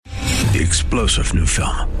The explosive new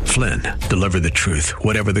film, Flynn, deliver the truth,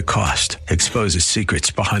 whatever the cost, exposes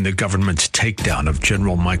secrets behind the government's takedown of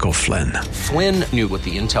General Michael Flynn. Flynn knew what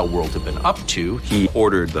the intel world had been up to. He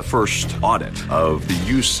ordered the first audit of the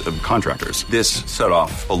use of contractors. This set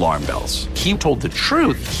off alarm bells. He told the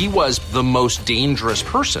truth. He was the most dangerous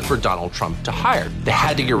person for Donald Trump to hire. They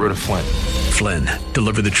had to get rid of Flynn. Flynn,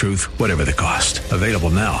 deliver the truth, whatever the cost. Available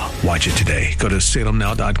now. Watch it today. Go to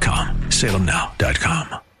salemnow.com.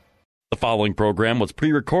 salemnow.com. The following program was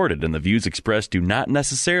pre-recorded, and the views expressed do not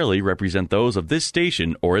necessarily represent those of this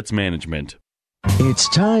station or its management. It's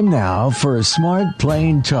time now for a smart,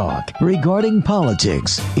 plain talk regarding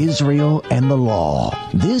politics, Israel, and the law.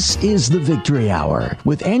 This is the Victory Hour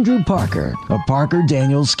with Andrew Parker of Parker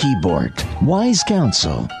Daniels Keyboard. Wise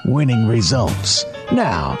counsel, winning results.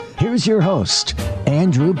 Now, here's your host,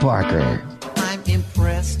 Andrew Parker. I'm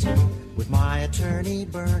impressed with my attorney,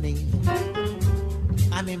 Bernie.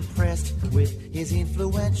 I'm impressed with his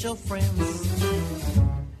influential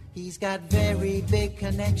friends. He's got very big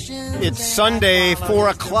connections. It's Sunday, 4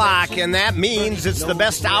 o'clock, and that means it's the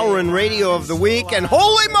best hour in radio of the week. And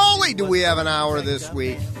holy moly, do we have an hour this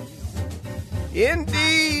week.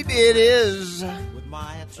 Indeed, it is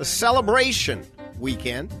a celebration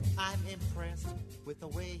weekend.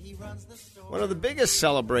 One of the biggest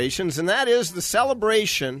celebrations, and that is the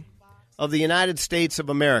celebration of the United States of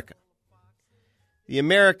America. The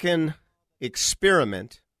American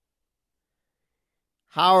experiment.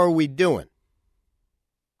 How are we doing?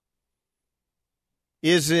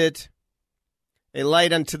 Is it a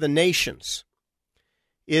light unto the nations?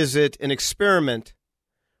 Is it an experiment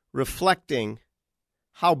reflecting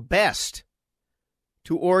how best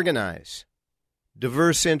to organize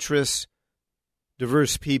diverse interests,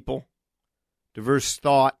 diverse people, diverse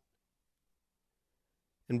thought,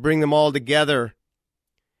 and bring them all together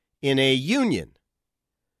in a union,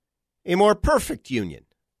 a more perfect union?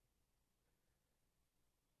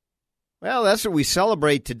 Well, that's what we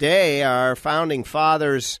celebrate today, our founding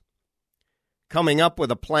fathers coming up with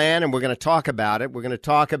a plan, and we're going to talk about it. We're going to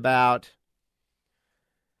talk about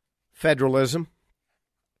federalism.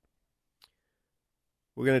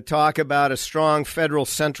 We're going to talk about a strong federal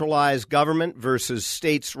centralized government versus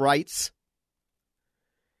states' rights,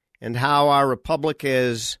 and how our republic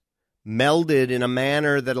is melded in a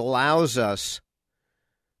manner that allows us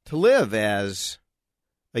to live as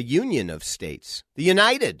a union of states, the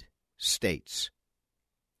United States.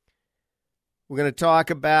 We're going to talk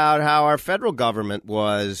about how our federal government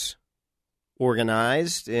was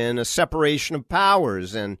organized in a separation of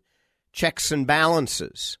powers and checks and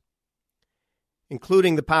balances,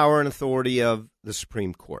 including the power and authority of the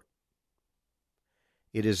Supreme Court.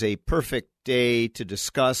 It is a perfect day to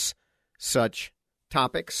discuss such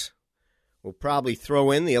topics. We'll probably throw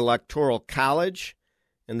in the Electoral College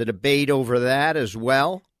and the debate over that as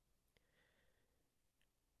well.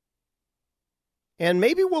 And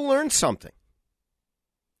maybe we'll learn something.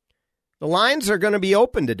 The lines are going to be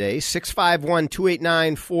open today,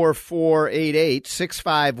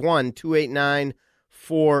 651-289-4488,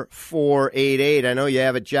 651-289-4488. I know you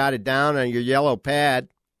have it jotted down on your yellow pad,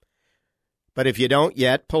 but if you don't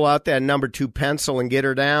yet, pull out that number 2 pencil and get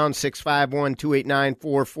her down,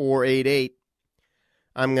 651-289-4488.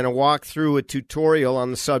 I'm going to walk through a tutorial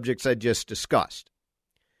on the subjects I just discussed.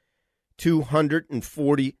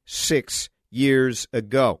 246 years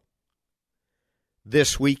ago,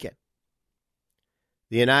 this weekend,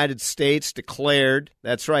 the United States declared,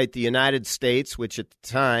 that's right, the United States, which at the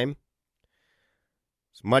time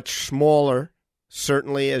was much smaller,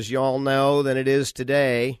 certainly, as you all know, than it is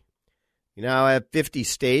today. You now have 50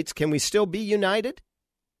 states. Can we still be united?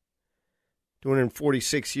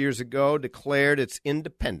 246 years ago, declared its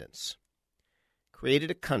independence,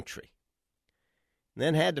 created a country, and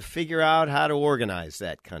then had to figure out how to organize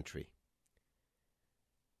that country,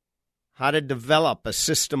 how to develop a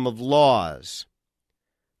system of laws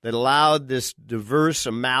that allowed this diverse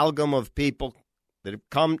amalgam of people that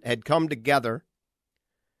had come together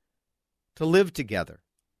to live together.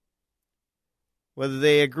 Whether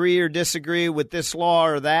they agree or disagree with this law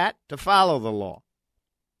or that, to follow the law.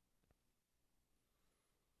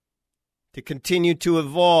 To continue to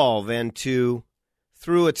evolve and to,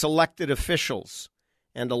 through its elected officials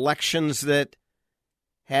and elections that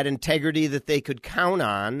had integrity that they could count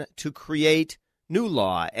on, to create new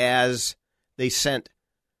law as they sent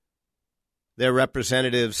their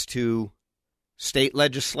representatives to state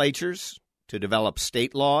legislatures to develop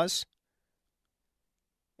state laws,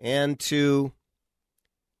 and to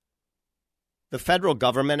the federal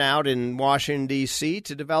government out in Washington, D.C.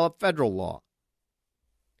 to develop federal law.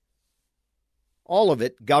 All of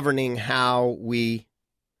it governing how we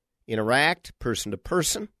interact person to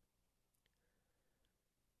person,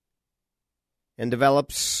 and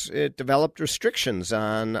developed restrictions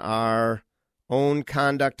on our own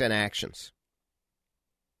conduct and actions.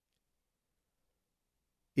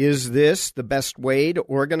 Is this the best way to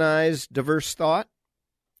organize diverse thought?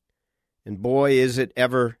 And boy, is it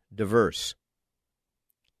ever diverse.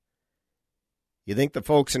 You think the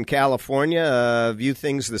folks in California view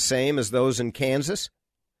things the same as those in Kansas?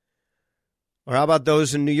 Or how about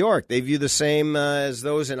those in New York? They view the same as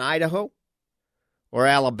those in Idaho or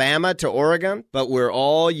Alabama to Oregon, but we're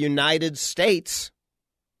all United States.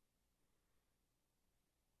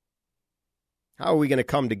 How are we going to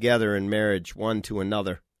come together in marriage, one to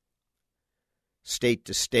another, state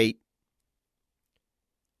to state?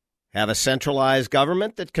 Have a centralized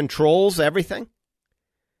government that controls everything?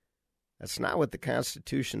 That's not what the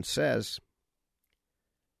Constitution says.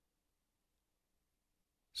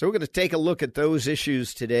 So we're going to take a look at those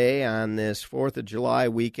issues today on this 4th of July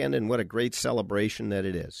weekend, and what a great celebration that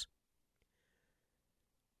it is.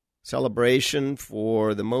 Celebration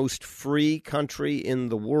for the most free country in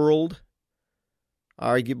the world,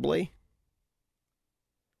 arguably.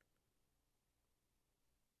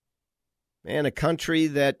 And a country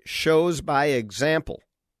that shows by example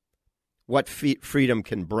what freedom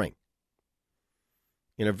can bring.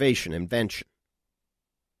 Innovation, invention.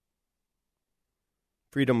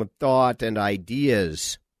 Freedom of thought and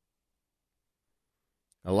ideas.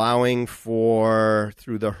 Allowing for,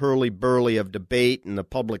 through the hurly-burly of debate in the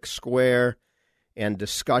public square and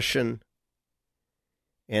discussion,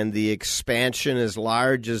 and the expansion as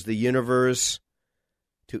large as the universe,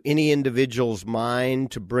 to any individual's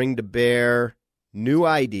mind to bring to bear new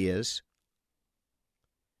ideas,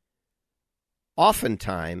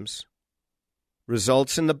 oftentimes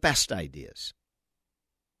results in the best ideas.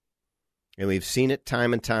 And we've seen it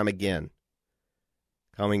time and time again,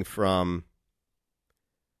 coming from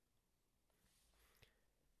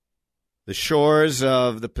the shores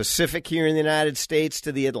of the Pacific here in the United States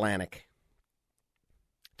to the Atlantic,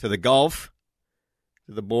 to the Gulf,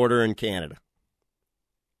 to the border in Canada.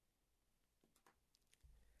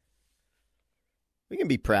 We can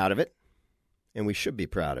be proud of it, and we should be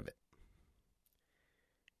proud of it.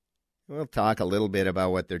 We'll talk a little bit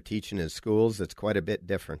about what they're teaching in schools that's quite a bit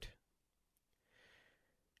different.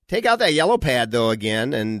 Take out that yellow pad, though,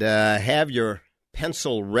 again, and have your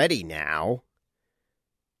pencil ready now.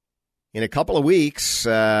 In a couple of weeks,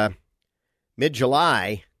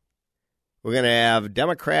 mid-July, we're going to have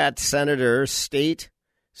Democrat State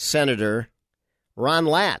Senator Ron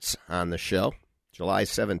Latz on the show, July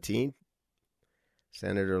 17th.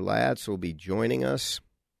 Senator Latz will be joining us.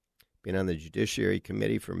 Been on the Judiciary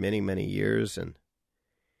Committee for many, many years, and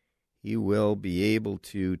he will be able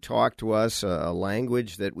to talk to us a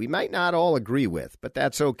language that we might not all agree with, but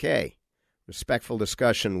that's okay. Respectful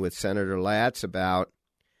discussion with Senator Latz about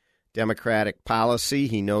Democratic policy.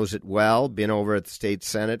 He knows it well, been over at the State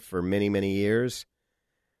Senate for many, many years,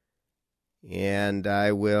 and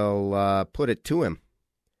I will put it to him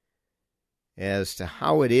as to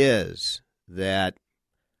how it is that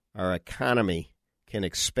our economy can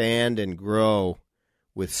expand and grow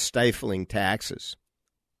with stifling taxes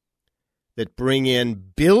that bring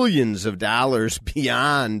in billions of dollars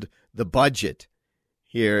beyond the budget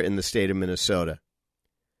here in the state of Minnesota.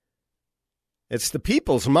 It's the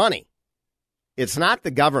people's money. It's not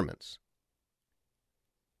the government's.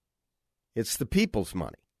 It's the people's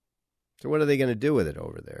money. So what are they going to do with it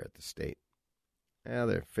over there at the state? Well,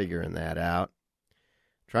 they're figuring that out.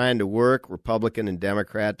 Trying to work, Republican and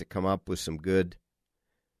Democrat, to come up with some good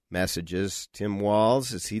messages. Tim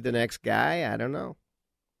Walz, is he the next guy? I don't know.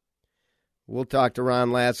 We'll talk to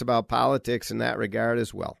Ron Latz about politics in that regard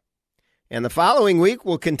as well. And the following week,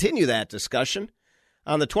 we'll continue that discussion.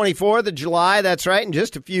 On the 24th of July, that's right, in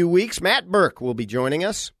just a few weeks, Matt Birk will be joining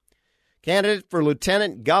us. Candidate for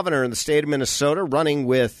lieutenant governor in the state of Minnesota, running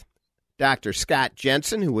with Dr. Scott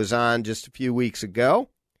Jensen, who was on just a few weeks ago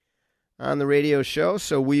on the radio show.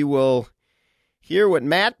 So we will hear what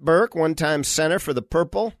Matt Birk, one-time Center for the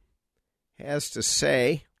Purple, has to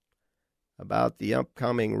say about the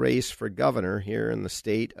upcoming race for governor here in the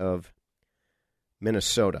state of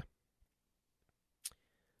Minnesota.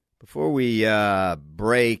 Before we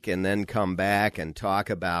break and then come back and talk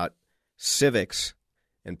about civics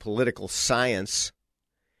and political science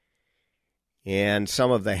and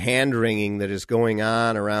some of the hand-wringing that is going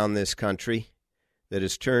on around this country that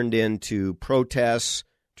has turned into protests,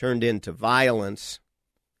 turned into violence,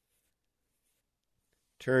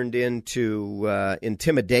 turned into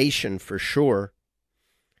intimidation for sure.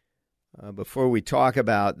 Before we talk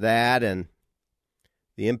about that and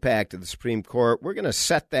the impact of the Supreme Court. We're going to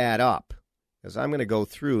set that up because I'm going to go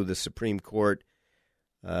through the Supreme Court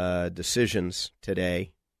decisions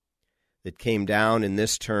today that came down in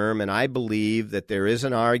this term, and I believe that there is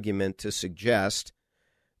an argument to suggest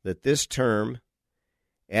that this term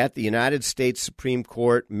at the United States Supreme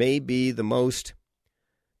Court may be the most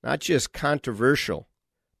not just controversial,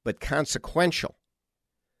 but consequential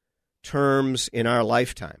terms in our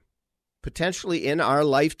lifetime, potentially in our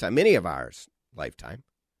lifetime, many of ours lifetime.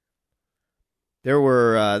 There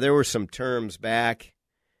were some terms back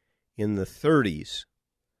in the 30s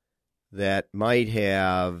that might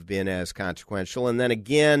have been as consequential, and then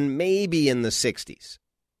again maybe in the 60s.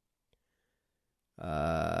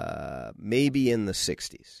 Maybe in the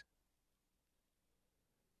 60s.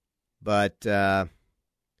 But I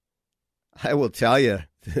will tell you,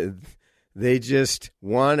 they just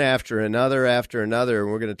one after another, and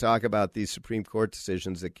we're going to talk about these Supreme Court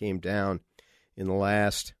decisions that came down in the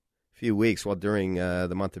last few weeks, during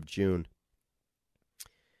the month of June.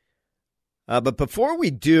 But before we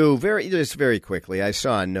do, very quickly, I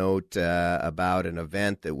saw a note about an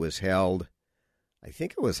event that was held, I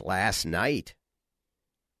think it was last night,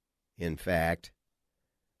 in fact,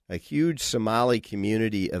 a huge Somali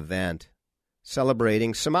community event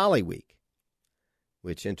celebrating Somali Week,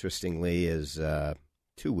 which interestingly is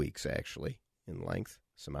 2 weeks, actually, in length,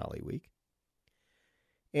 Somali Week.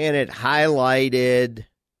 And it highlighted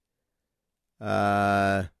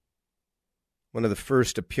one of the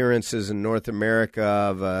first appearances in North America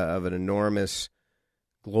of an enormous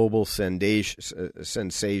global sensation,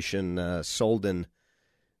 Soldan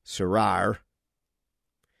Sarar.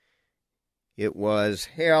 It was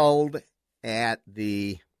held at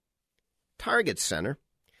the Target Center.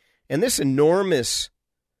 And this enormous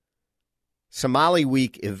Somali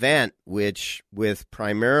Week event, which with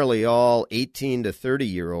primarily all 18 to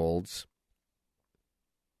 30-year-olds,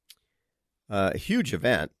 a huge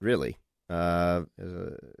event, really. As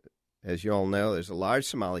you all know, there's a large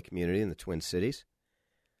Somali community in the Twin Cities.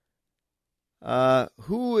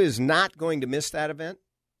 Who is not going to miss that event?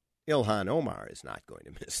 Ilhan Omar is not going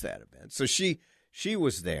to miss that event. So she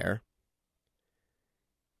was there.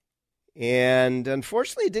 And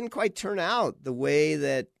unfortunately, it didn't quite turn out the way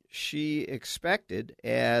that she expected,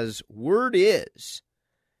 as word is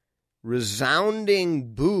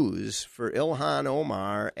resounding boos for Ilhan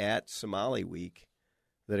Omar at Somali Week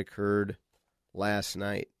that occurred last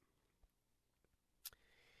night.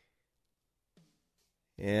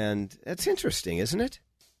 And that's interesting, isn't it?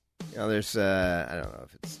 You know, there's, I don't know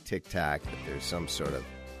if it's TikTok, but there's some sort of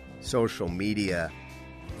social media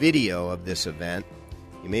video of this event.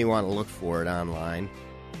 You may want to look for it online.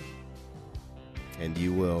 And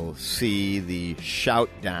you will see the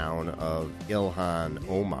shout down of Ilhan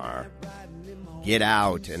Omar, "Get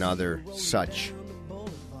out," and other such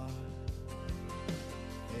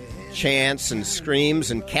chants and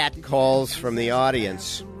screams and catcalls from the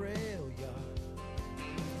audience.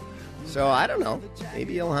 So I don't know.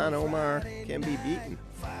 Maybe Ilhan Omar can be beaten.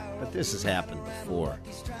 But this has happened before.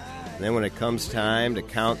 And then when it comes time to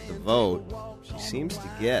count the vote, she seems to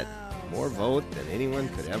get more vote than anyone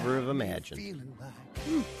could ever have imagined.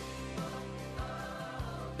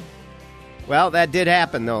 Well, that did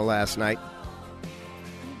happen, though, last night.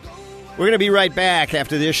 We're going to be right back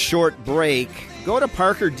after this short break. Go to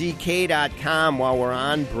ParkerDK.com while we're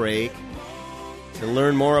on break to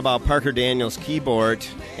learn more about Parker Daniels keyboard.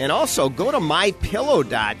 And also go to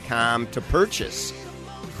MyPillow.com to purchase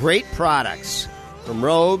great products, from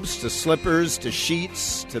robes to slippers to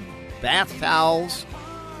sheets to bath towels,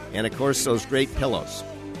 and, of course, those great pillows.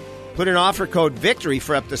 Put in offer code VICTORY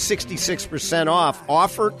for up to 66% off.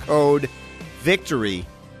 Offer code VICTORY.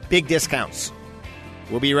 Big discounts.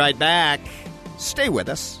 We'll be right back. Stay with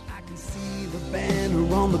us. I can see the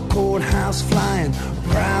banner on the courthouse flying,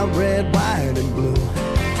 proud red, white, and blue.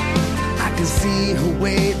 I can see her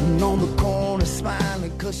waiting on the corner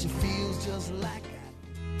smiling, 'cause she feels just like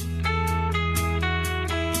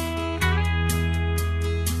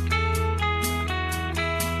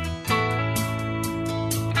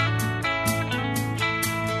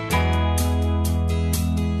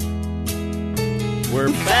We're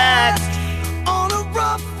back.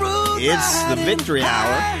 It's the Victory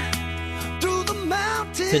Hour.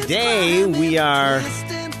 Today we are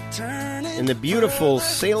in the beautiful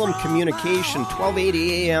Salem Communication,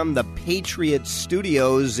 1280 AM, the Patriot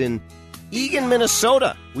Studios in Eagan,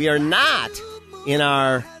 Minnesota. We are not in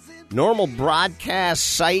our normal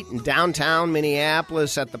broadcast site in downtown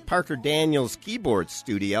Minneapolis at the Parker Daniels Keyboard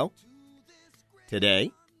Studio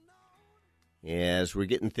today, as we're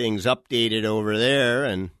getting things updated over there,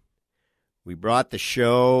 and we brought the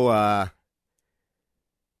show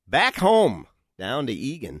back home, down to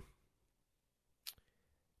Eagan.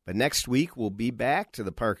 But next week, we'll be back to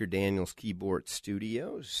the Parker Daniels Keyboard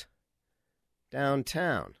Studios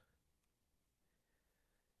downtown.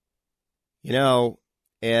 You know,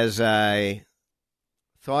 as I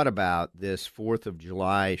thought about this 4th of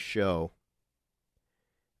July show,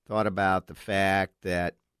 thought about the fact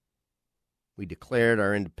that we declared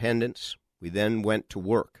our independence. We then went to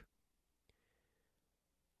work.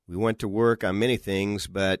 We went to work on many things,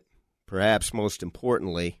 but perhaps most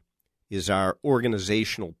importantly is our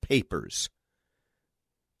organizational papers.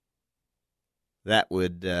 That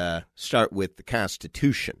would start with the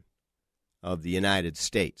Constitution of the United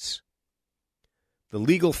States, the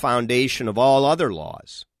legal foundation of all other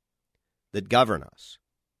laws that govern us.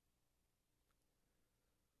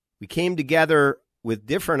 We came together with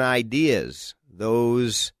different ideas,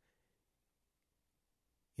 those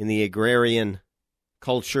in the agrarian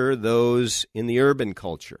culture, those in the urban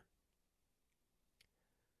culture,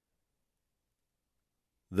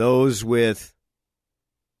 those with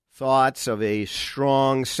thoughts of a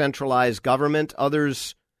strong centralized government,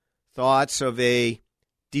 others thoughts of a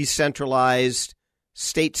decentralized,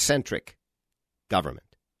 state-centric government.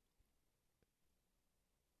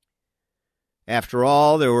 After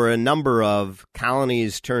all, there were a number of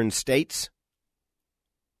colonies turned states,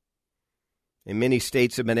 and many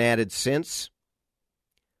states have been added since.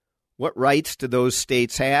 What rights do those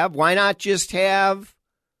states have? Why not just have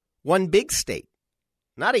one big state?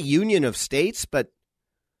 Not a union of states, but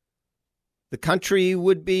the country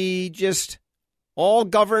would be just all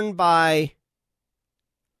governed by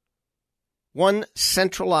one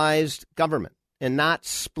centralized government and not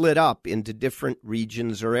split up into different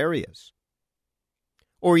regions or areas.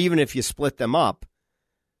 Or even if you split them up,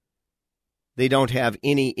 they don't have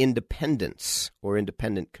any independence or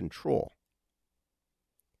independent control.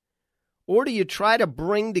 Or do you try to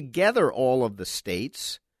bring together all of the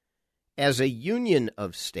states as a union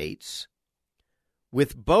of states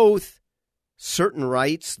with both certain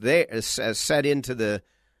rights there set into the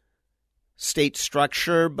state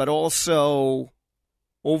structure, but also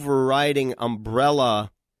overriding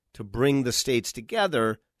umbrella to bring the states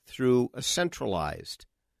together through a centralized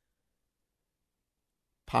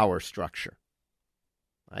power structure,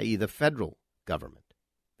 i.e. the federal government.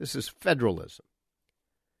 This is federalism.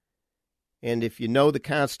 And if you know the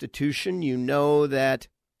Constitution, you know that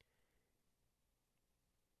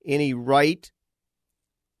any right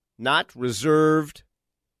not reserved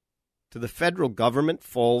to the federal government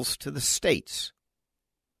falls to the states.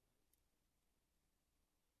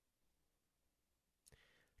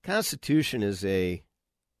 The Constitution is a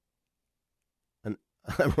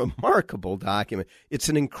remarkable document. It's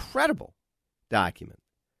an incredible document.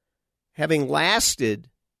 Having lasted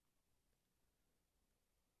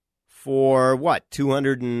for,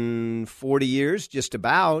 240 years, just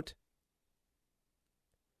about,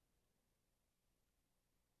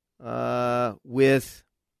 with,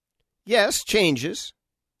 yes, changes,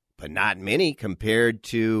 but not many compared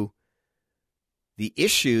to the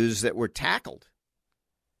issues that were tackled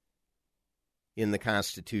in the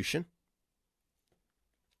Constitution.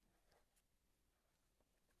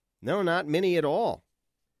 No, not many at all.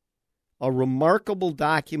 A remarkable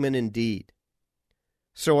document indeed.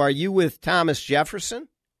 So are you with Thomas Jefferson,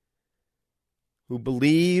 who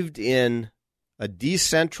believed in a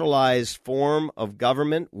decentralized form of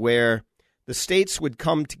government where the states would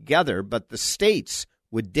come together, but the states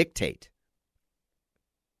would dictate?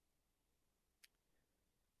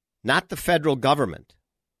 Not the federal government,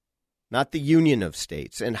 not the union of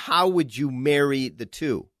states. And how would you marry the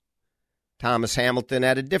two? Thomas Hamilton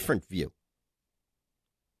had a different view.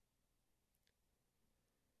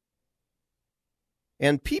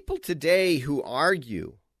 And people today who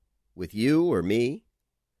argue with you or me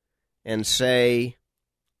and say,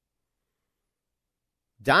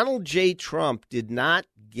 Donald J. Trump did not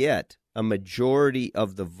get a majority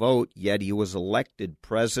of the vote, yet he was elected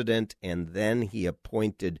president, and then he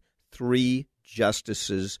appointed 3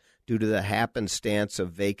 justices due to the happenstance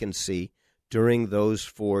of vacancy during those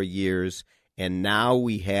 4 years, and now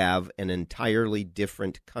we have an entirely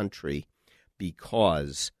different country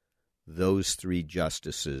because those 3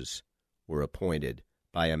 justices were appointed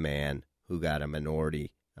by a man who got a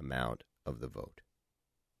minority amount of the vote.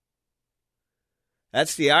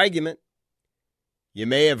 That's the argument. You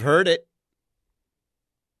may have heard it.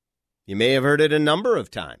 You may have heard it a number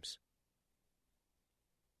of times.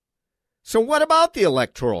 So what about the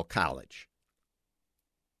Electoral College?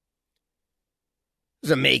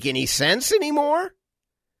 Does it make any sense anymore?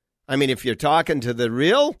 I mean, if you're talking to the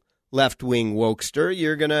real left-wing wokester,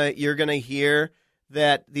 you're gonna hear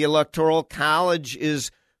that the Electoral College is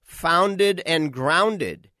founded and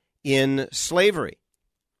grounded in slavery,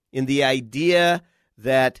 in the idea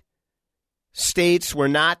that states were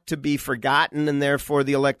not to be forgotten, and therefore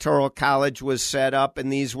the Electoral College was set up,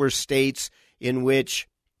 and these were states in which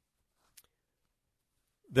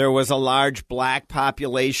there was a large black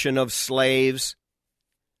population of slaves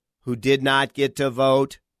who did not get to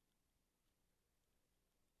vote,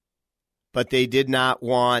 but they did not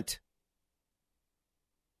want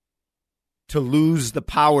to lose the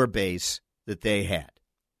power base that they had.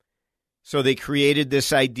 So they created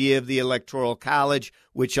this idea of the Electoral College,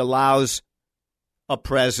 which allows a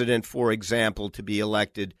president, for example, to be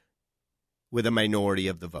elected with a minority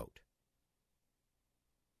of the vote.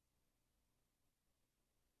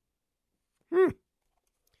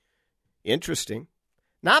 Interesting.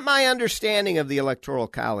 Not my understanding of the Electoral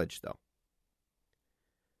College, though.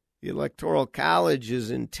 The Electoral College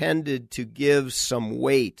is intended to give some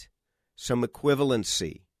weight, some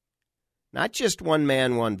equivalency. Not just one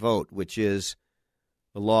man, one vote, which is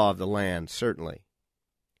the law of the land, certainly.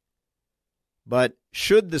 But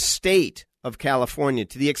should the state of California,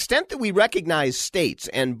 to the extent that we recognize states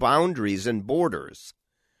and boundaries and borders,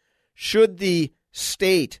 should the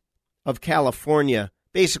state of California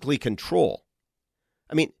basically control?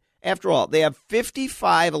 I mean, after all, they have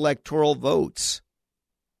 55 electoral votes.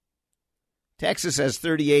 Texas has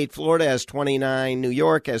 38, Florida has 29, New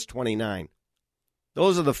York has 29.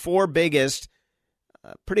 Those are the four biggest,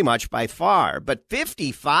 pretty much by far. But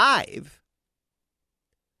 55,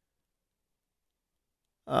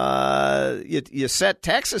 you set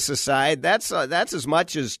Texas aside, that's as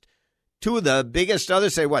much as two of the biggest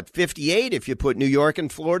others, say, 58 if you put New York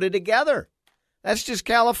and Florida together. That's just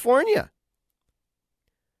California.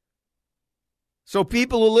 So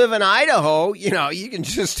people who live in Idaho, you can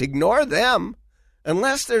just ignore them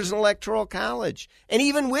unless there's an electoral college. And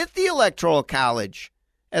even with the electoral college,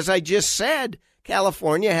 as I just said,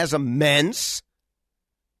 California has immense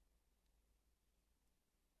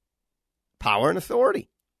power and authority.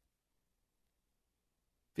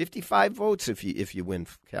 55 votes if you win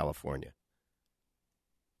California.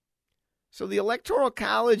 So the Electoral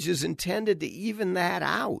College is intended to even that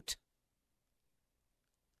out.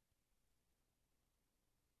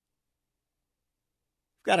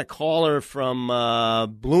 Got a caller from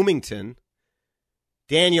Bloomington.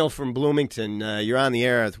 Daniel from Bloomington, you're on the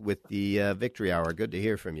air with the Victory Hour. Good to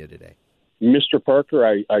hear from you today. Mr. Parker,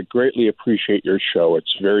 I greatly appreciate your show.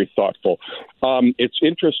 It's very thoughtful. It's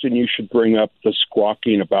interesting you should bring up the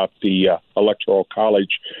squawking about the Electoral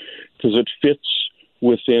College because it fits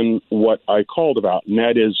within what I called about, and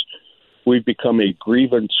that is we've become a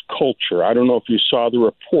grievance culture. I don't know if you saw the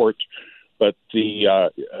report, but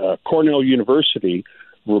the Cornell University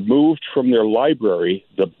removed from their library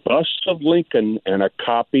the bust of Lincoln and a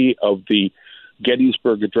copy of the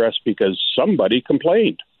Gettysburg Address because somebody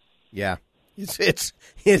complained. Yeah, it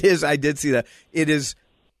is. I did see that. It is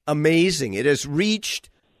amazing. It has reached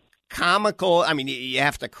comical. I mean, you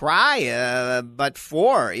have to cry, but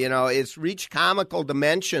it's reached comical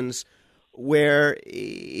dimensions where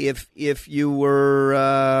if you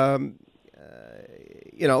were,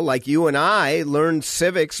 like you and I learned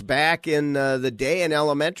civics back in the day in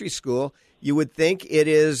elementary school, you would think it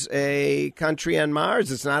is a country on Mars.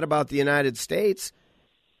 It's not about the United States.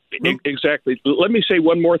 Exactly. Let me say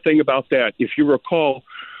one more thing about that. If you recall,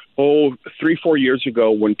 3-4 years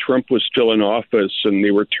ago when Trump was still in office and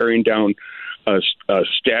they were tearing down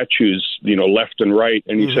statues, left and right,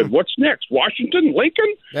 and he said, "What's next? Washington,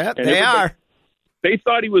 Lincoln?" Yeah, they are. They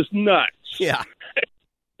thought he was nuts. Yeah.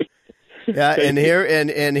 Yeah, and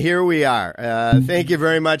here we are. Thank you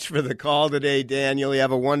very much for the call today, Daniel. You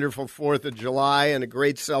have a wonderful 4th of July and a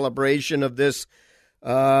great celebration of this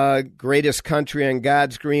greatest country on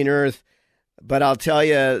God's green earth. But I'll tell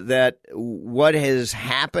you that what is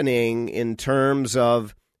happening in terms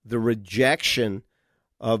of the rejection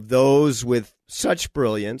of those with such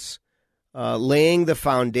brilliance, laying the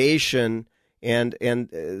foundation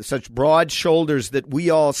and such broad shoulders that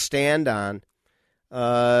we all stand on,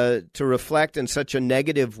 to reflect in such a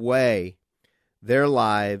negative way their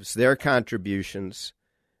lives, their contributions,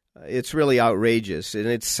 it's really outrageous, and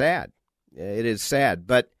it's sad. It is sad,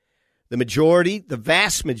 but the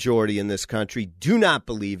vast majority in this country do not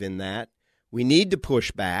believe in that. We need to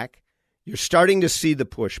push back. You're starting to see the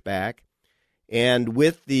pushback, and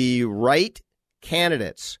with the right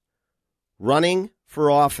candidates running for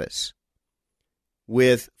office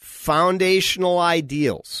with foundational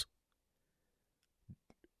ideals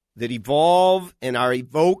that evolve and are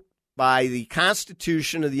evoked by the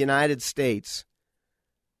Constitution of the United States,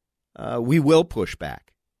 we will push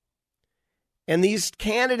back. And these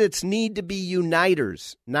candidates need to be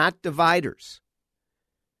uniters, not dividers.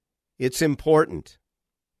 It's important.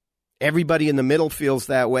 Everybody in the middle feels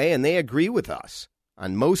that way, and they agree with us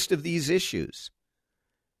on most of these issues.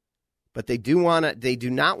 But they do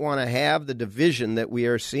not want to have the division that we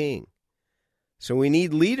are seeing. So we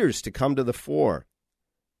need leaders to come to the fore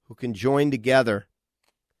who can join together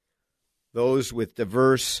those with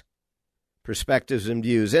diverse perspectives and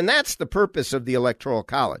views. And that's the purpose of the Electoral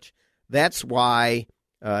College. That's why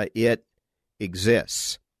it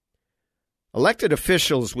exists. Elected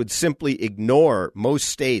officials would simply ignore most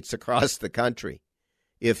states across the country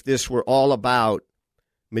if this were all about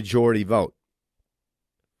majority vote.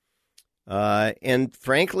 And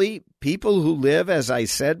frankly, people who live, as I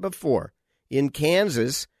said before, in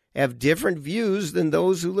Kansas have different views than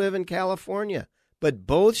those who live in California. But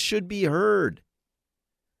both should be heard.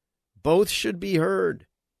 Both should be heard.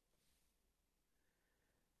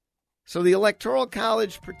 So the Electoral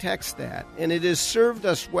College protects that, and it has served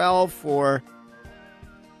us well for,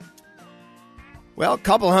 well, a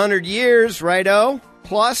couple hundred years, righto,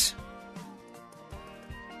 plus.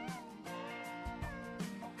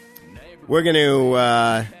 We're going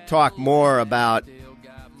to talk more about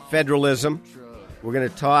federalism. We're going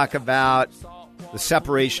to talk about the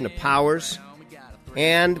separation of powers,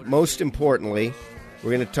 and most importantly,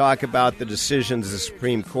 we're going to talk about the decisions the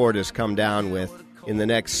Supreme Court has come down with in the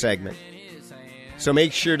next segment. So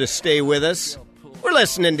make sure to stay with us. We're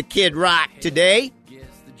listening to Kid Rock today.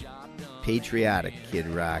 Patriotic Kid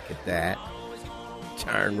Rock at that.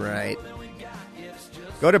 Darn right.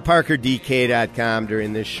 Go to ParkerDK.com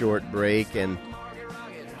during this short break. And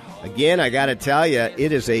again, I got to tell you,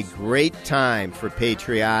 it is a great time for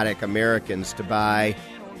patriotic Americans to buy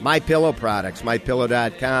MyPillow products.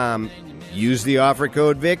 MyPillow.com. Use the offer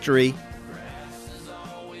code VICTORY.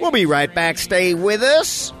 We'll be right back. Stay with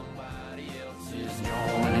us.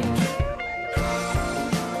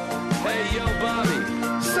 Hey, yo,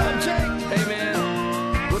 Bobby. Subject. Hey,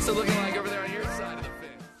 man. What's it looking like over there on your side of the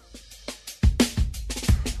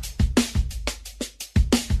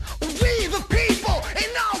fence? We the people,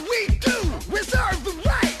 and all we do, reserve the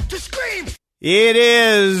right to scream. It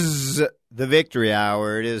is the Victory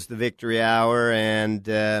Hour. It is the Victory Hour,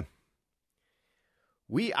 and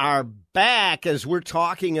we are back as we're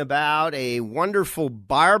talking about a wonderful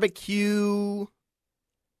barbecue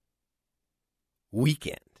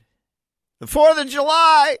weekend. The 4th of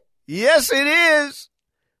July. Yes, it is.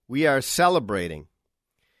 We are celebrating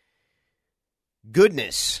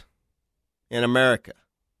goodness in America.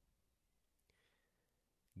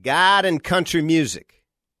 God and country music.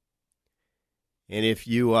 And if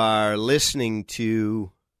you are listening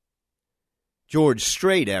to George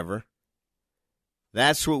Strait ever,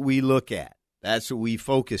 that's what we look at. That's what we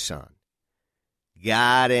focus on.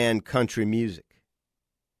 God and country music.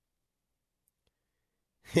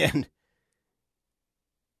 And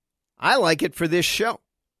I like it for this show.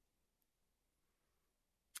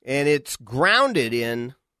 And it's grounded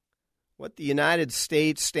in what the United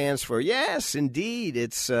States stands for. Yes, indeed.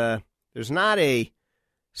 It's there's not a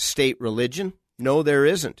state religion. No, there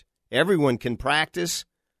isn't. Everyone can practice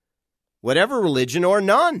whatever religion or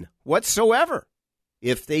none whatsoever,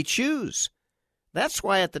 if they choose. That's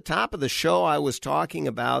why at the top of the show I was talking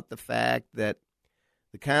about the fact that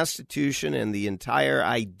the Constitution and the entire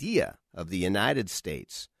idea of the United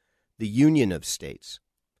States, the Union of States,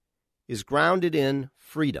 is grounded in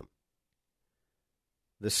freedom.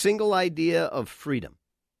 The single idea of freedom.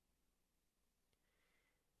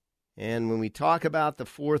 And when we talk about the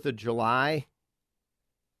 4th of July,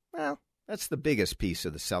 well, that's the biggest piece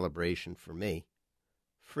of the celebration for me.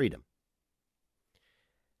 Freedom.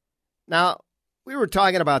 Now, we were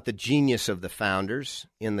talking about the genius of the founders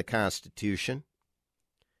in the Constitution.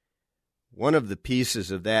 One of the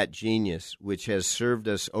pieces of that genius, which has served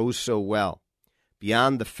us oh so well,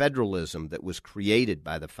 beyond the federalism that was created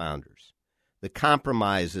by the founders, the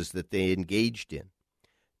compromises that they engaged in,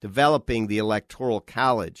 developing the Electoral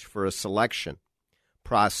College for a selection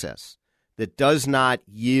process that does not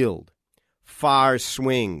yield far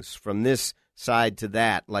swings from this side to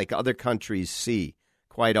that like other countries see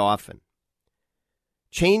quite often.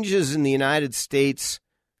 Changes in the United States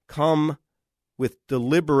come with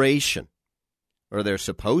deliberation, or they're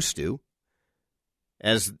supposed to,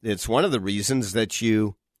 as it's one of the reasons that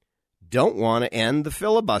you don't want to end the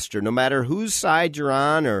filibuster, no matter whose side you're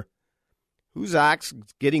on or whose ox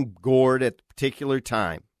is getting gored at a particular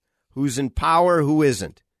time, who's in power, who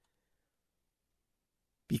isn't.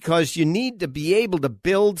 Because you need to be able to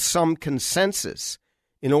build some consensus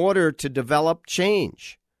in order to develop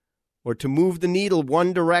change or to move the needle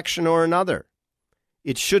one direction or another.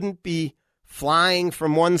 It shouldn't be flying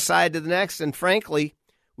from one side to the next. And frankly,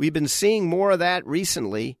 we've been seeing more of that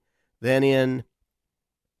recently than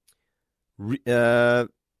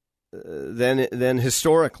than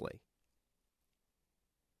historically.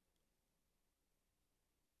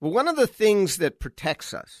 Well, one of the things that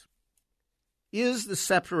protects us is the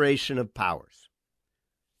separation of powers,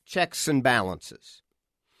 checks and balances.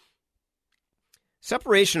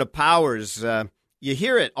 Separation of powers, you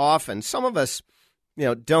hear it often. Some of us,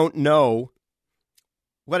 don't know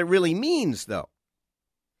what it really means, though.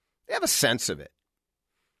 They have a sense of it.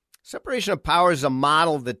 Separation of powers is a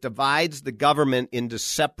model that divides the government into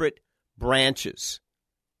separate branches,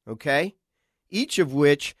 okay? Each of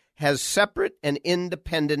which has separate and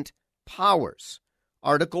independent powers.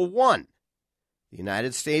 Article 1, the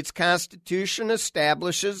United States Constitution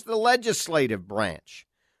establishes the legislative branch,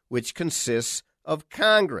 which consists of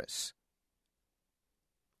Congress.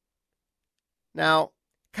 Now,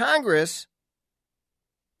 Congress,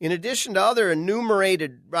 in addition to other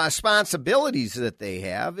enumerated responsibilities that they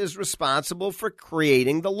have, is responsible for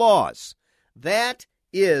creating the laws. That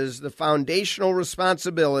is the foundational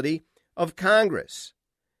responsibility of Congress.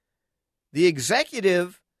 The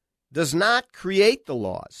executive does not create the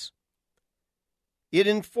laws. It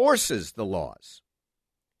enforces the laws.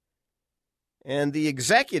 And the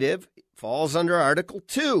executive falls under Article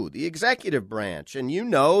 2, the executive branch. And you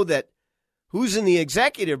know that who's in the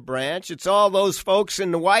executive branch? It's all those folks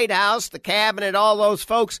in the White House, the cabinet, all those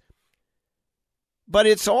folks. But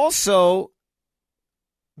it's also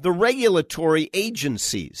the regulatory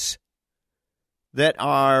agencies that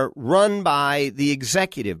are run by the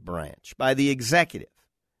executive branch, by the executive.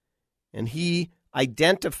 And he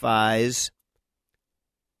identifies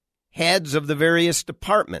heads of the various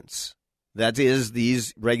departments. That is,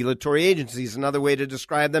 these regulatory agencies. Another way to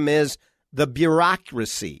describe them is the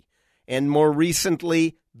bureaucracy, and more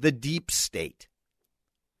recently, the deep state.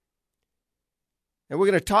 And we're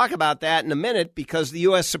going to talk about that in a minute because the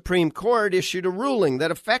U.S. Supreme Court issued a ruling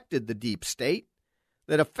that affected the deep state,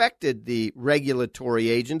 that affected the regulatory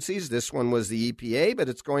agencies. This one was the EPA, but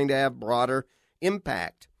it's going to have broader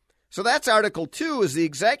impact. So that's Article 2 is the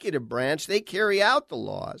executive branch. They carry out the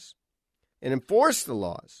laws and enforce the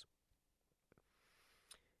laws.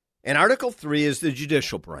 And Article 3 is the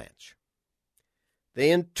judicial branch.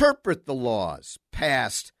 They interpret the laws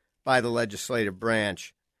passed by the legislative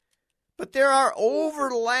branch. But there are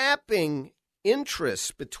overlapping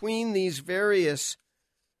interests between these various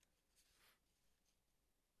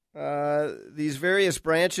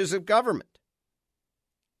branches of government.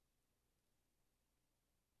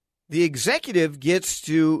 The executive gets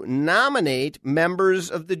to nominate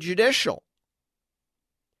members of the judicial,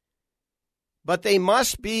 but they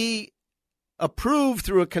must be approved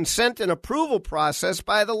through a consent and approval process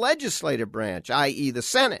by the legislative branch, i.e. the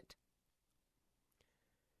Senate.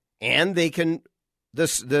 And the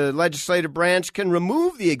legislative branch can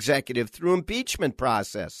remove the executive through impeachment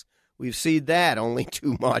process. We've seen that only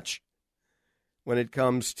too much when it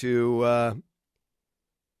comes to,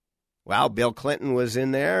 Bill Clinton was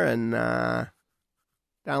in there and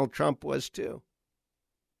Donald Trump was too.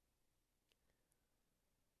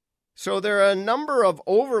 So there are a number of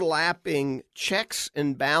overlapping checks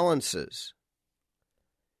and balances.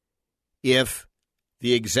 If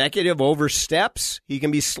the executive oversteps, he can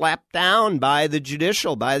be slapped down by the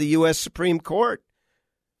judicial, by the U.S. Supreme Court.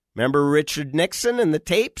 Remember Richard Nixon and the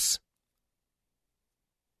tapes?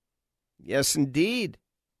 Yes, indeed.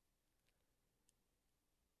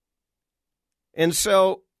 And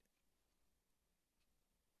so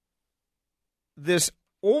this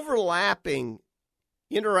overlapping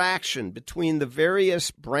interaction between the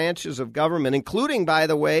various branches of government, including, by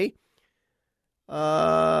the way,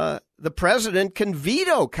 the president can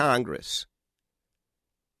veto Congress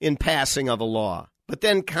in passing of a law. But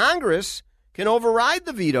then Congress can override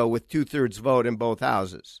the veto with 2/3 vote in both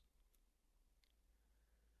houses.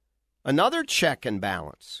 Another check and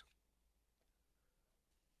balance.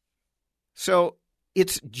 So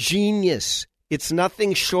it's genius. It's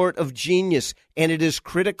nothing short of genius, and it is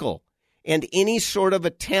critical. And any sort of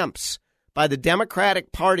attempts by the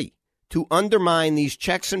Democratic Party to undermine these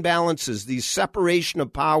checks and balances, these separation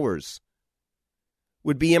of powers,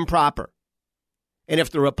 would be improper. And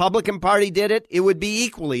if the Republican Party did it, it would be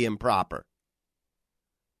equally improper.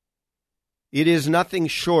 It is nothing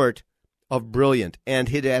short of brilliant,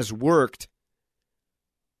 and it has worked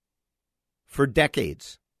for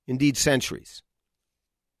decades, indeed centuries.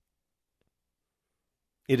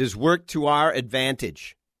 It has worked to our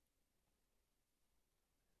advantage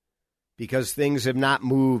because things have not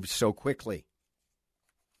moved so quickly.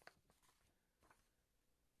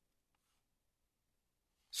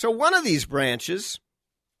 So one of these branches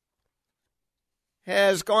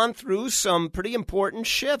has gone through some pretty important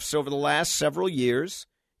shifts over the last several years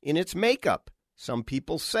in its makeup, some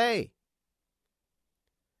people say.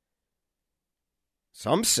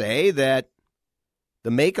 Some say that the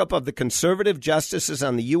makeup of the conservative justices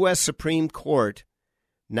on the U.S. Supreme Court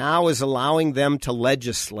now is allowing them to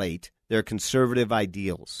legislate their conservative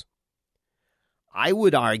ideals. I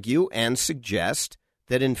would argue and suggest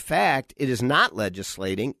that, in fact, it is not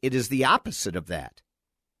legislating. It is the opposite of that.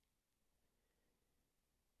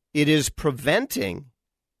 It is preventing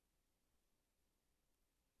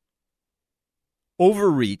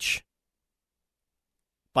overreach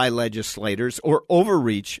by legislators or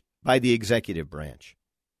overreach by the executive branch.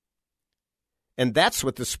 And that's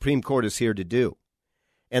what the Supreme Court is here to do.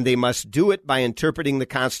 And they must do it by interpreting the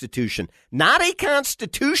Constitution. Not a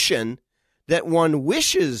Constitution that one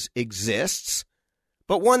wishes exists,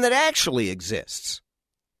 but one that actually exists.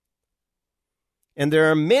 And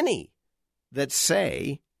there are many that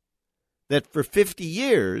say that for 50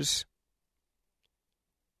 years,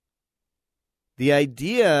 the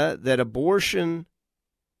idea that abortion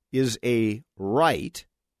is a right,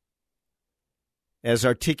 as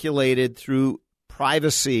articulated through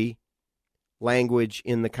privacy language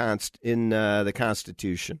in the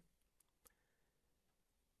Constitution,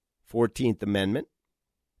 14th Amendment,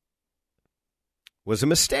 was a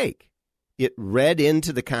mistake. It read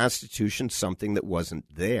into the Constitution something that wasn't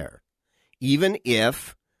there, even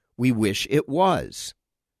if we wish it was.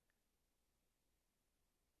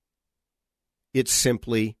 It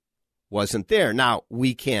simply wasn't there. Now,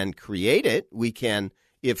 we can create it. We can,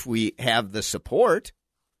 if we have the support,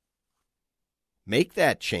 make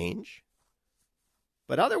that change.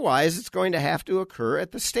 But otherwise, it's going to have to occur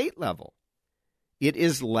at the state level. It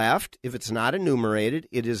is left, if it's not enumerated,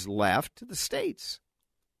 it is left to the states.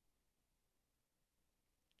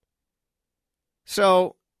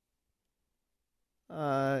 So,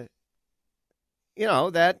 that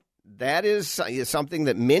is something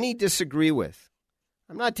that many disagree with.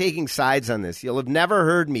 I'm not taking sides on this. You'll have never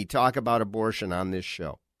heard me talk about abortion on this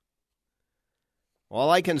show.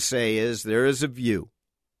 All I can say is there is a view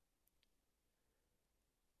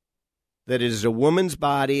that it is a woman's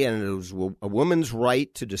body and it is a woman's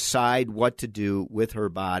right to decide what to do with her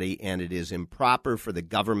body, and it is improper for the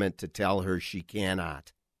government to tell her she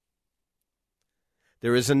cannot.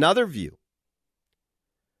 There is another view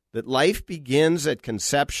that life begins at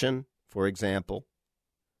conception, for example,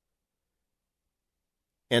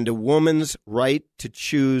 and a woman's right to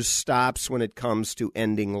choose stops when it comes to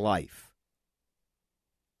ending life.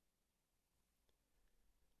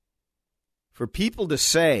 For people to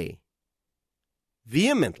say,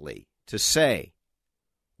 vehemently to say,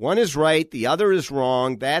 one is right, the other is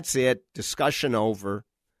wrong, that's it, discussion over.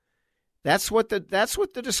 That's what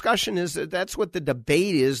the discussion is, that's what the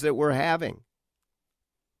debate is that we're having.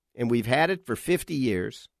 And we've had it for 50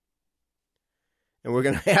 years. And we're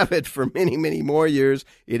going to have it for many, many more years.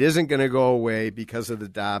 It isn't going to go away because of the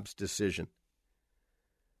Dobbs decision.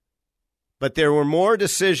 But there were more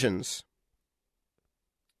decisions.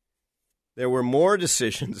 There were more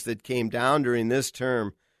decisions that came down during this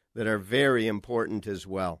term that are very important as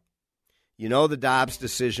well. You know, the Dobbs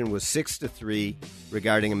decision was 6-3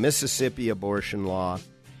 regarding a Mississippi abortion law,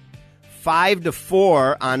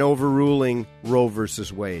 5-4 on overruling Roe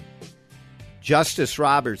versus Wade.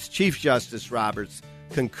 Chief Justice Roberts,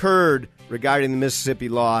 concurred regarding the Mississippi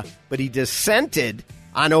law, but he dissented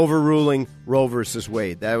on overruling Roe versus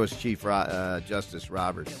Wade. That was Chief Justice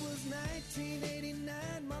Roberts.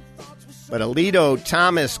 But Alito,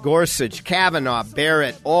 Thomas, Gorsuch, Kavanaugh,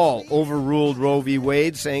 Barrett all overruled Roe v.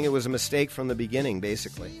 Wade, saying it was a mistake from the beginning,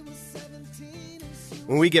 basically.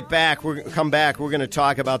 When we get back, we're going to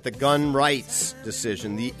talk about the gun rights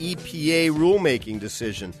decision, the EPA rulemaking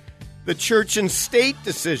decision, the church and state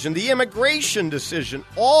decision, the immigration decision,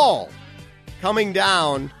 all coming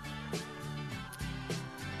down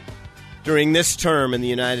during this term in the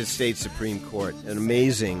United States Supreme Court. An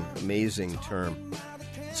amazing, amazing term.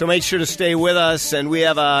 So make sure to stay with us, and we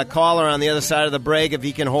have a caller on the other side of the break. If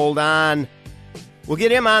he can hold on, we'll get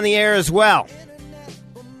him on the air as well.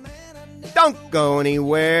 Don't go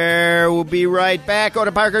anywhere. We'll be right back. Go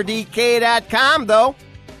to ParkerDK.com, though.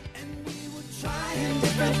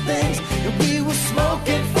 Things, and we were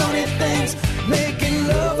smoking funny things, making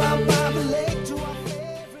love out by the lake to our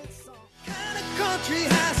favorite song. Kind of country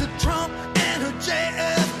has a Trump and a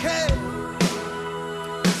JFK.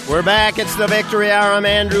 We're back. It's the Victory Hour. I'm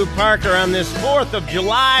Andrew Parker on this 4th of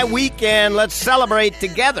July weekend. Let's celebrate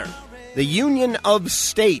together the Union of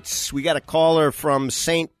States. We got a caller from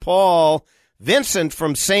St. Paul. Vincent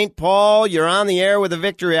from St. Paul, you're on the air with the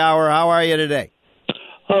Victory Hour. How are you today?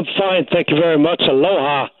 I'm fine, thank you very much.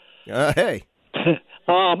 Aloha. Hey.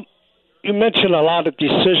 You mentioned a lot of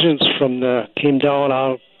decisions came down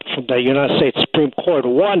out from the United States Supreme Court.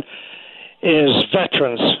 One is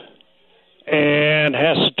veterans, and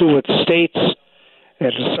has to do with states.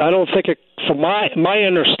 And I don't think from my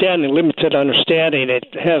understanding, limited understanding, it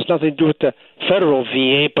has nothing to do with the federal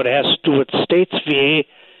VA, but it has to do with states VA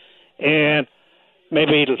and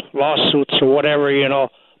maybe lawsuits or whatever,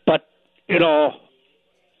 But,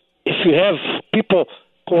 if you have people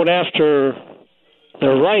going after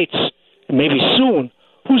their rights, maybe soon,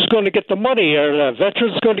 who's going to get the money? Are the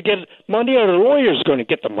veterans going to get money, or the lawyers going to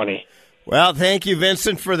get the money? Well, thank you,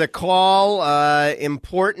 Vincent, for the call.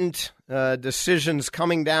 Important decisions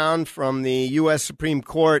coming down from the U.S. Supreme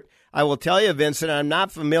Court. I will tell you, Vincent, I'm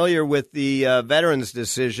not familiar with the veterans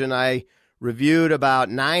decision. I reviewed about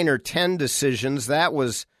 9 or 10 decisions. That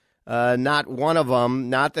was not one of them.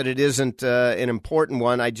 Not that it isn't an important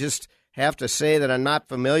one. I just have to say that I'm not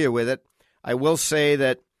familiar with it. I will say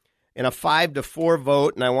that in a 5-4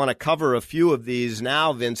 vote, and I want to cover a few of these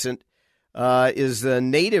now, Vincent, is the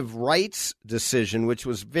native rights decision, which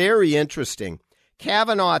was very interesting.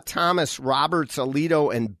 Kavanaugh, Thomas, Roberts,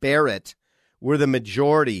 Alito, and Barrett were the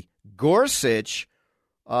majority. Gorsuch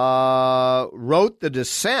wrote the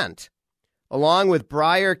dissent, along with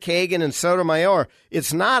Breyer, Kagan, and Sotomayor.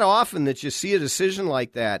 It's not often that you see a decision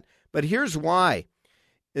like that, but here's why.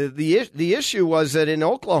 The issue was that in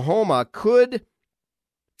Oklahoma, could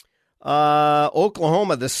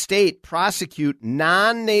Oklahoma, the state, prosecute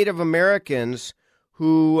non-Native Americans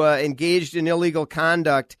who engaged in illegal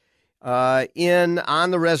conduct on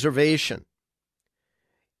the reservation?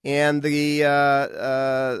 And the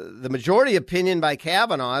majority opinion by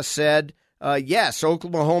Kavanaugh said, yes,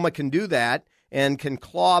 Oklahoma can do that and can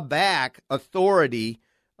claw back authority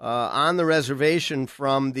on the reservation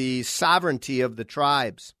from the sovereignty of the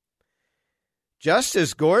tribes.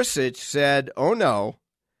 Justice Gorsuch said, oh, no.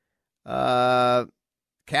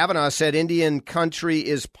 Kavanaugh said Indian country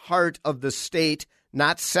is part of the state,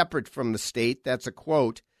 not separate from the state. That's a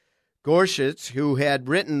quote. Gorsuch, who had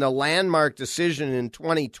written a landmark decision in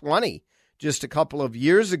 2020, just a couple of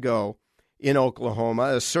years ago in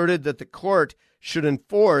Oklahoma, asserted that the court should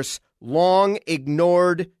enforce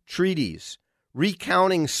long-ignored treaties,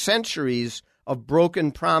 recounting centuries of broken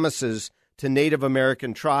promises to Native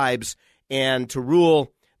American tribes, and to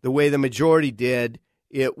rule the way the majority did,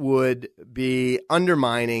 it would be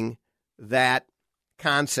undermining that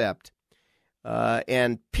concept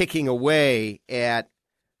and picking away at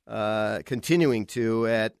continuing to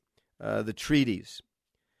at the treaties.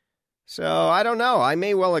 So I don't know. I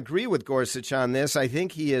may well agree with Gorsuch on this. I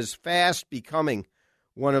think he is fast becoming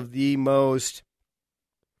one of the most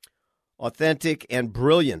authentic and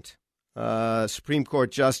brilliant Supreme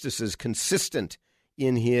Court justices, consistent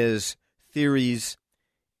in his theories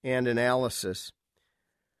and analysis.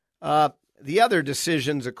 The other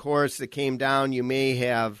decisions, of course, that came down, you may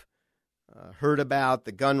have heard about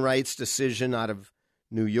the gun rights decision out of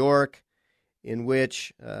New York, in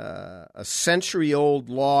which a century-old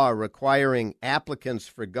law requiring applicants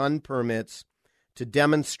for gun permits to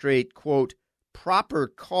demonstrate, quote, proper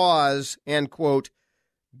cause and, quote,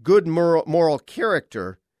 good moral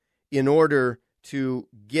character in order to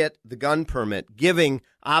get the gun permit, giving,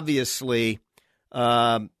 obviously,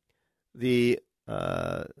 the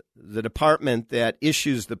department that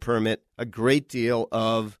issues the permit a great deal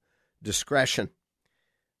of discretion.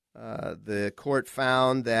 The court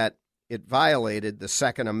found that it violated the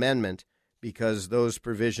Second Amendment because those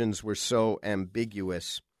provisions were so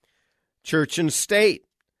ambiguous. Church and state.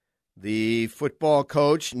 The football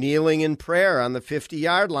coach kneeling in prayer on the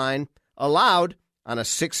 50-yard line allowed on a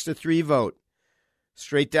 6-3 vote.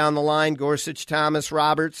 Straight down the line, Gorsuch, Thomas,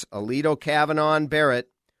 Roberts, Alito, Kavanaugh, and Barrett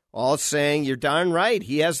all saying, you're darn right,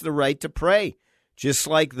 he has the right to pray, just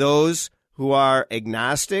like those who are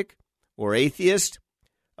agnostic or atheist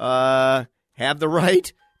have the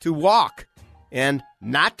right to walk and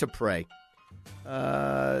not to pray.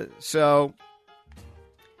 So,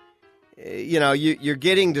 you're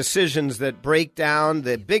getting decisions that break down.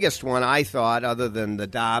 The biggest one, I thought, other than the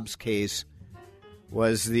Dobbs case,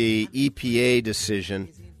 was the EPA decision,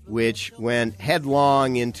 which went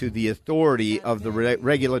headlong into the authority of the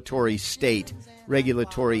regulatory state,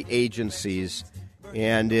 regulatory agencies,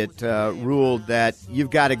 and it ruled that you've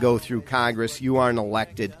got to go through Congress. You aren't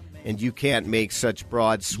elected. And you can't make such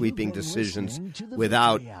broad, sweeping decisions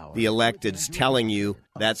without the electeds telling you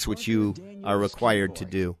that's what you are required to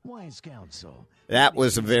do. That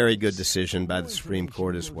was a very good decision by the Supreme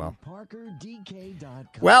Court as well.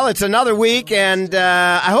 Well, it's another week, and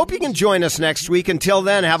I hope you can join us next week. Until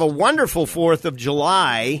then, have a wonderful 4th of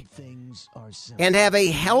July, and have a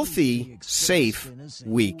healthy, safe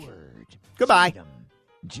week. Goodbye.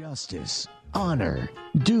 Justice, honor,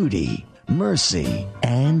 duty, mercy,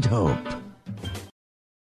 and hope.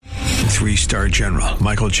 3-star General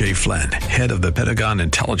Michael J. Flynn, head of the Pentagon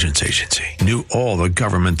Intelligence Agency, knew all the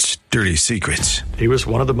government's dirty secrets. He was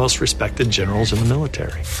one of the most respected generals in the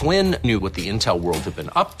military. Flynn knew what the intel world had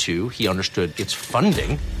been up to. He understood its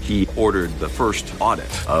funding. He ordered the first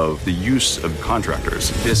audit of the use of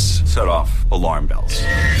contractors. This set off alarm bells.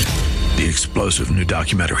 The explosive new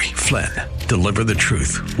documentary, Flynn, Deliver the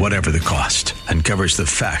Truth, Whatever the Cost, uncovers the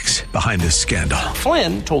facts behind this scandal.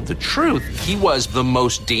 Flynn told the truth. He was the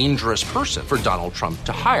most dangerous person for Donald Trump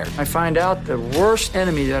to hire. I find out the worst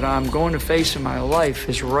enemy that I'm going to face in my life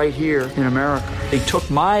is right here in America. They took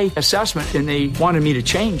my assessment and they wanted me to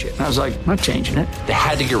change it. And I was like, I'm not changing it. They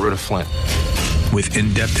had to get rid of Flynn. With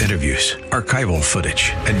in-depth interviews, archival footage,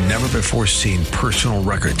 and never-before-seen personal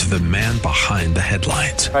records of the man behind the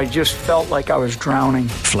headlines. I just felt like I was drowning.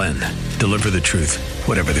 Flynn, Deliver the Truth,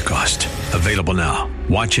 Whatever the Cost. Available now.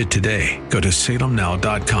 Watch it today. Go to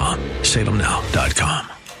salemnow.com.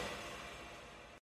 salemnow.com.